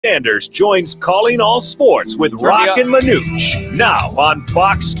Sanders joins Calling All Sports with Rock and Manooch, now on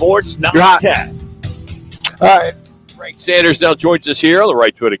Fox Sports 910. All right. Frank Sanders now joins us here on the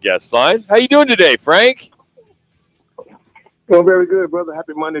Right Twitter guest line. How you doing today, Frank? Doing very good, brother.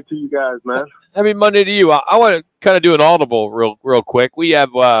 Happy Monday to you guys, man. Happy Monday to you. I want to kind of do an audible real quick. We have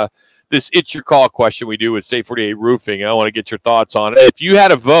this It's Your Call question we do with State 48 Roofing. I want to get your thoughts on it. If you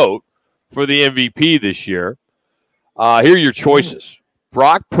had a vote for the MVP this year, here are your choices.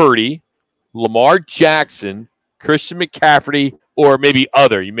 Brock Purdy, Lamar Jackson, Christian McCaffrey, or maybe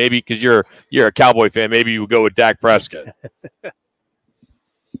other. You maybe because you're a Cowboy fan, maybe you would go with Dak Prescott.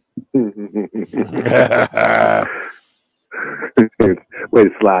 Way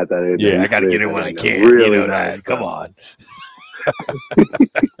to slide that in. Yeah, I got to get it when I can. Really, you know that. Come on.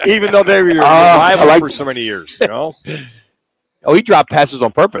 Even though they were your rival for so many years, you know. Oh, he dropped passes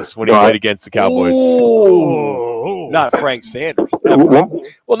on purpose when he played against the Cowboys. Ooh. Not Frank Sanders. Well,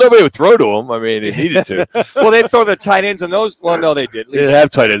 nobody would throw to him. I mean, he needed to. Well, they'd throw the tight ends and those. Well, no, they did. They didn't have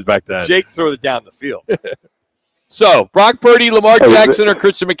tight ends back then. Jake threw it down the field. So, Brock Purdy, Lamar Jackson, or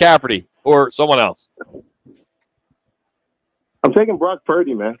Christian McCaffrey, or someone else? I'm taking Brock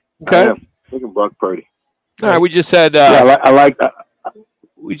Purdy, man. Okay. I'm taking Brock Purdy. All right, we just had I like that.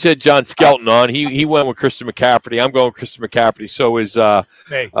 We said John Skelton on. He went with Christian McCaffrey. I'm going with Christian McCaffrey. So is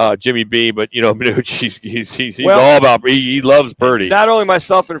Jimmy B. But you know, Manooch, he's all about. He loves Purdy. Not only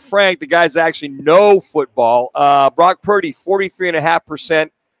myself and Frank, the guys that actually know football. Brock Purdy, 43.5%.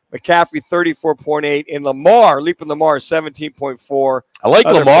 McCaffrey, 34.8%. And Lamar, leaping Lamar, 17.4%. I like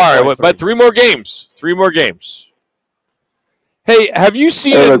Lamar, but 3 more games. 3 more games. Hey, have you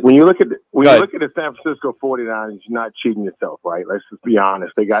seen? Hey, look, when you look at the San Francisco 49ers, you're not cheating yourself, right? Let's just be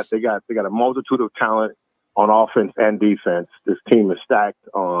honest. They got a multitude of talent on offense and defense. This team is stacked.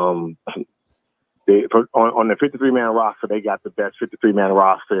 On the 53-man roster, they got the best 53-man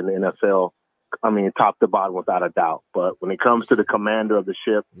roster in the NFL. I mean, top to bottom, without a doubt. But when it comes to the commander of the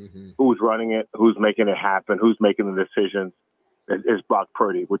ship, who's running it, who's making it happen, who's making the decisions, is Brock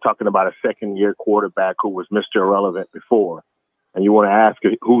Purdy. We're talking about a second-year quarterback who was Mr. Irrelevant before. And you want to ask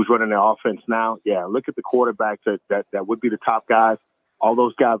who's running the offense now? Yeah, look at the quarterbacks that would be the top guys. All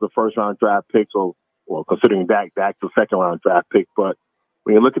those guys are first-round draft picks, or well, considering Dak's a second-round draft pick. But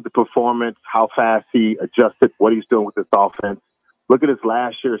when you look at the performance, how fast he adjusted, what he's doing with this offense, look at his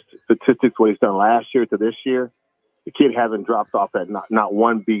last year's statistics, what he's done last year to this year. The kid hasn't dropped off at not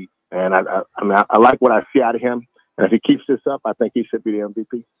one beat. And I like what I see out of him. And if he keeps this up, I think he should be the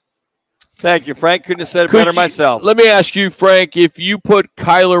MVP. Thank you, Frank. Couldn't have said it better myself. Let me ask you, Frank, if you put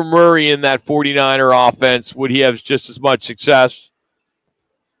Kyler Murray in that 49er offense, would he have just as much success?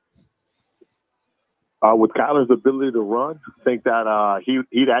 With Kyler's ability to run, I think that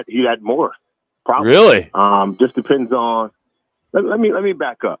he'd add more. Probably. Really? Just depends on. Let me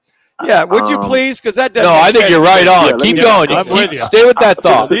back up. Yeah, would you please? Because that doesn't. No, I think you're right on. Keep going. Stay with that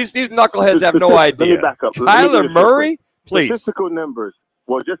thought. These knuckleheads have no idea. Let me back up. Kyler Murray, please. Statistical numbers.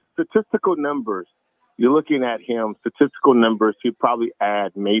 Well, just statistical numbers. You're looking at him. Statistical numbers. He'd probably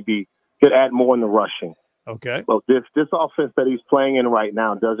could add more in the rushing. Okay. Well, this offense that he's playing in right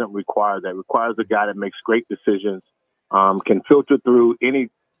now doesn't require that. It requires a guy that makes great decisions, can filter through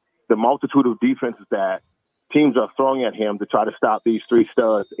the multitude of defenses that teams are throwing at him to try to stop these 3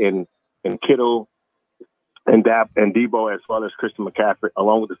 studs in Kittle and Debo, as well as Christian McCaffrey,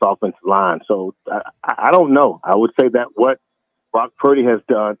 along with this offensive line. So I don't know. I would say that what Brock Purdy has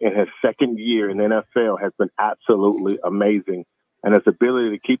done in his second year in the NFL has been absolutely amazing. And his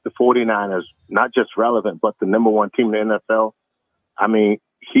ability to keep the 49ers not just relevant, but the number 1 team in the NFL. I mean,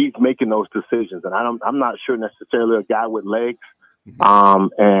 he's making those decisions. And I'm not sure necessarily a guy with legs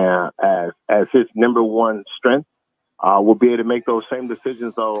and as his number 1 strength will be able to make those same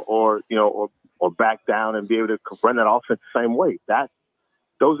decisions or back down and be able to run that offense the same way.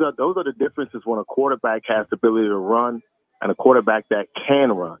 Those are the differences when a quarterback has the ability to run and a quarterback that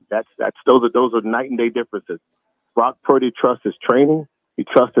can run. Those are night and day differences. Brock Purdy trusts his training, he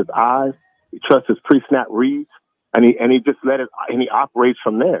trusts his eyes, he trusts his pre-snap reads, and he just and he operates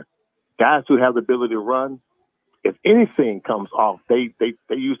from there. Guys who have the ability to run, if anything comes off, they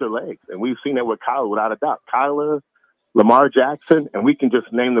use their legs. And we've seen that with Kyler, without a doubt. Kyler, Lamar Jackson, and we can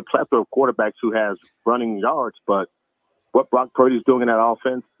just name the plethora of quarterbacks who has running yards. But what Brock Purdy's doing in that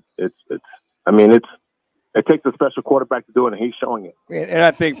offense, it takes a special quarterback to do it, and he's showing it. And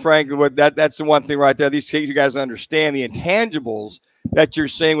I think, Frank, that's the one thing right there. These you guys understand the intangibles that you're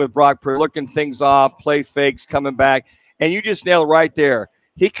seeing with Brock Purdy, looking things off, play fakes, coming back. And you just nailed it right there.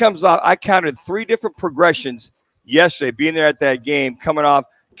 He comes off. I counted 3 different progressions yesterday, being there at that game, coming off.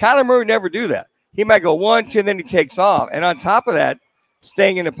 Kyler Murray never do that. He might go 1, 2, and then he takes off. And on top of that,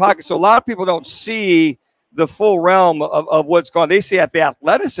 staying in the pocket. So a lot of people don't see the full realm of what's going on. They see at the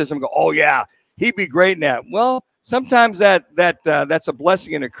athleticism and go, oh, yeah, he'd be great in that. Well, sometimes that's a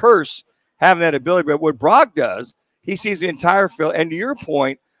blessing and a curse, having that ability. But what Brock does, he sees the entire field. And to your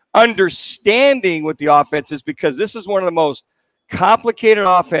point, understanding what the offense is, because this is one of the most complicated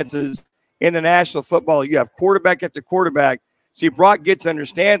offenses in the National Football. You have quarterback after quarterback. See, Brock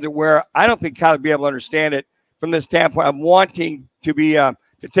understands it, where I don't think Kyle would be able to understand it from the standpoint of wanting to be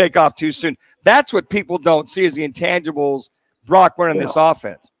to take off too soon. That's what people don't see, is the intangibles Brock running this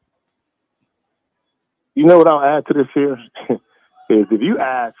offense. You know what I'll add to this here is if you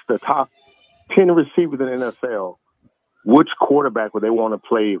ask the top 10 receivers in the NFL, which quarterback would they want to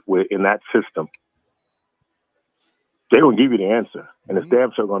play with in that system, they're going to give you the answer. And it's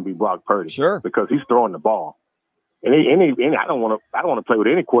damn sure going to be Brock Purdy. Sure. Because he's throwing the ball. And I don't want to play with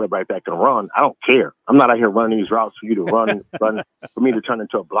any quarterback that can run. I don't care. I'm not out here running these routes for you to run for me to turn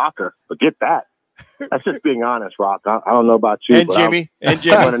into a blocker. Forget that. That's just being honest, Rock. I don't know about you. And Jimmy.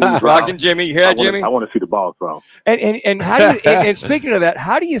 Rock and Jimmy. You hear that, Jimmy? I want to see the ball thrown. And how do you, and speaking of that,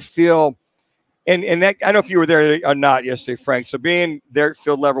 how do you feel, and that, I don't know if you were there or not yesterday, Frank, so being there at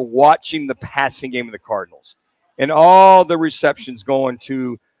field level, watching the passing game of the Cardinals and all the receptions going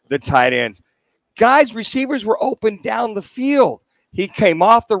to the tight ends. Guys, receivers were open down the field. He came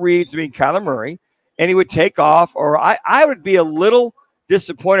off the reads, being Kyler Murray, and he would take off. Or I would be a little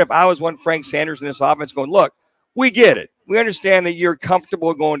disappointed if I was one Frank Sanders in this offense going, look, we get it. We understand that you're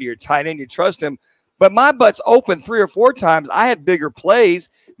comfortable going to your tight end. You trust him. But my butt's open 3 or 4 times. I had bigger plays,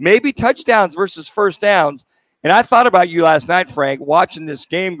 maybe touchdowns versus first downs. And I thought about you last night, Frank, watching this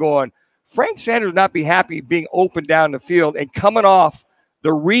game going, Frank Sanders would not be happy being open down the field and coming off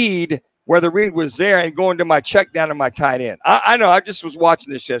the read where the read was there and going to my check down to my tight end. I know. I just was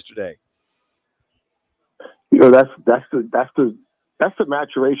watching this yesterday. You know, that's the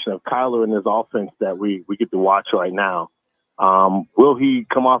maturation of Kyler and his offense that we get to watch right now. Will he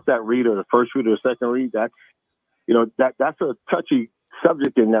come off that read or the first read or the second read? That's a touchy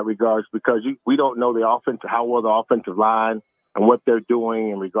subject in that regards, because we don't know the offense, how well the offensive line and what they're doing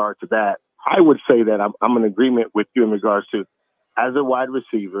in regard to that. I would say that I'm in agreement with you in regards to, as a wide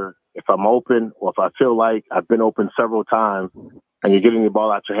receiver, if I'm open or if I feel like I've been open several times and you're getting the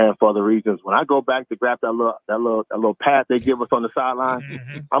ball out your hand for other reasons, when I go back to grab that little pad they give us on the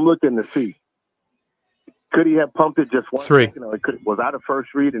sideline, I'm looking to see, could he have pumped it just one second? Or was I the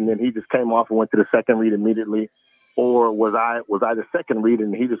first read and then he just came off and went to the second read immediately? Or was I the second read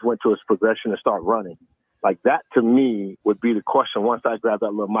and he just went to his progression and start running? Like, that to me would be the question once I grab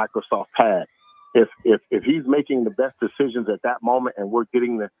that little Microsoft pad. If he's making the best decisions at that moment and we're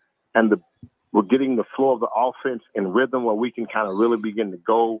getting the flow of the offense in rhythm where we can kind of really begin to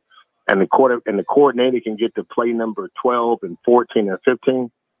go, and the coordinator can get to play number 12 and 14 and 15,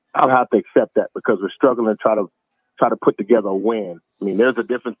 I'll have to accept that, because we're struggling to try to put together a win. I mean, there's a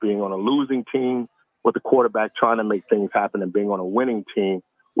difference being on a losing team with the quarterback trying to make things happen and being on a winning team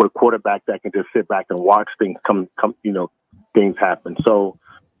with a quarterback that can just sit back and watch things things happen. So,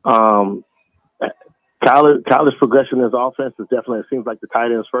 Kyler's progression in his offense is definitely, it seems like the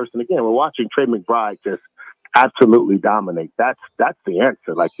tight ends first. And again, we're watching Trey McBride just absolutely dominate. That's the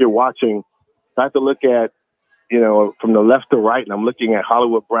answer. Like, you're watching, I have to look at, from the left to right, and I'm looking at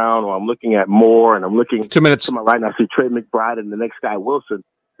Hollywood Brown, or I'm looking at Moore, and I'm looking 2 minutes to my right, and I see Trey McBride and the next guy, Wilson,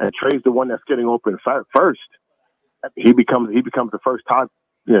 and Trey's the one that's getting open first. He becomes the first target.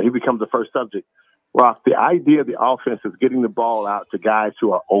 He becomes the first subject. Ross, the idea of the offense is getting the ball out to guys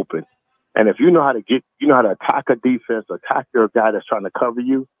who are open. And if you know how to attack a defense, attack your guy that's trying to cover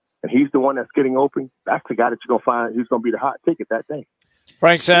you, and he's the one that's getting open, that's the guy that you're going to find who's going to be the hot ticket that day.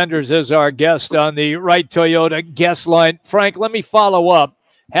 Frank Sanders is our guest on the Right Toyota guest line. Frank, let me follow up.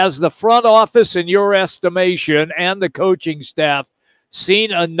 Has the front office, in your estimation, and the coaching staff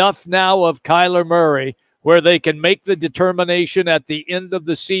seen enough now of Kyler Murray where they can make the determination at the end of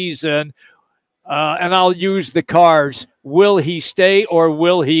the season, and I'll use the cars, will he stay or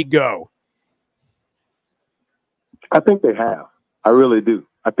will he go? I think they have. I really do.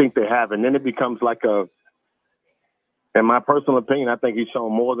 I think they have. And then it becomes like in my personal opinion, I think he's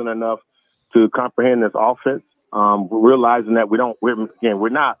shown more than enough to comprehend this offense. We're realizing that we're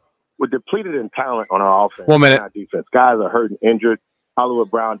depleted in talent on our offense. 1 minute. Our defense. Guys are hurt and injured.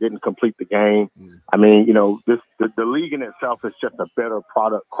 Hollywood Brown didn't complete the game. I mean, the league in itself is just a better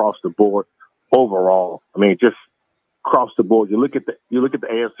product across the board overall. I mean, just across the board. You look at the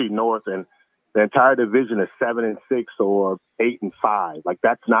AFC North, and the entire division is 7-6 or 8-5. Like,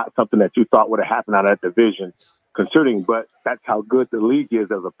 that's not something that you thought would have happened out of that division, considering. But that's how good the league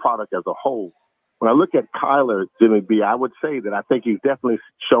is as a product as a whole. when I look at Kyler, Jimmy B, I would say that I think he's definitely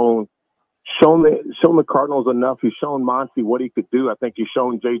shown the Cardinals enough. He's shown Monty what he could do. I think he's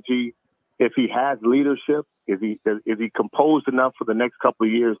shown JG if he has leadership, is he composed enough for the next couple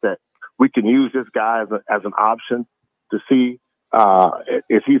of years that we can use this guy as an option to see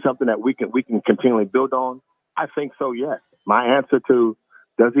is he something that we can continually build on? I think so, yes. My answer to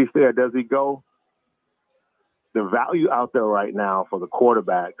does he stay or does he go? The value out there right now for the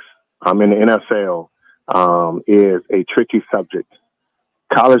quarterbacks in the NFL is a tricky subject.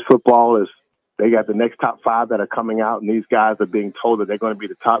 College football they got the next top 5 that are coming out, and these guys are being told that they're going to be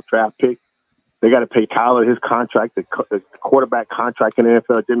the top draft pick. They got to pay Kyler his contract. The quarterback contract in the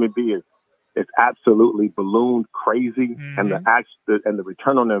NFL, Jimmy B, is absolutely ballooned crazy, and the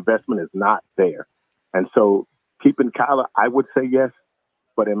return on the investment is not there. And so keeping Kyler, I would say yes,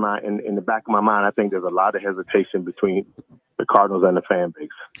 but in the back of my mind, I think there's a lot of hesitation between the Cardinals and the fan base.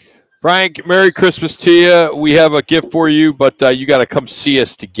 Frank, Merry Christmas to you. We have a gift for you, but you got to come see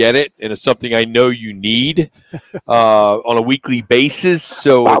us to get it, and it's something I know you need on a weekly basis.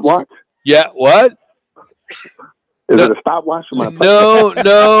 So stopwatch? Yeah, what? Is it a stopwatch? No,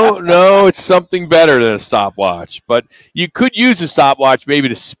 it's something better than a stopwatch. But you could use a stopwatch maybe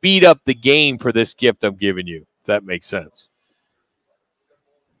to speed up the game for this gift I'm giving you, if that makes sense.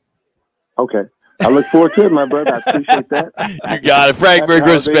 Okay. I look forward to it, my brother. I appreciate that. You got it. Frank, Merry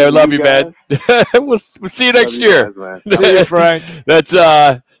Christmas, man. Love you, man. We'll see you next year. Guys, see you, Frank. That's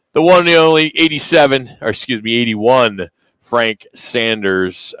the one and the only 81 Frank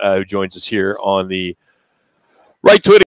Sanders, who joins us here on the Right to It.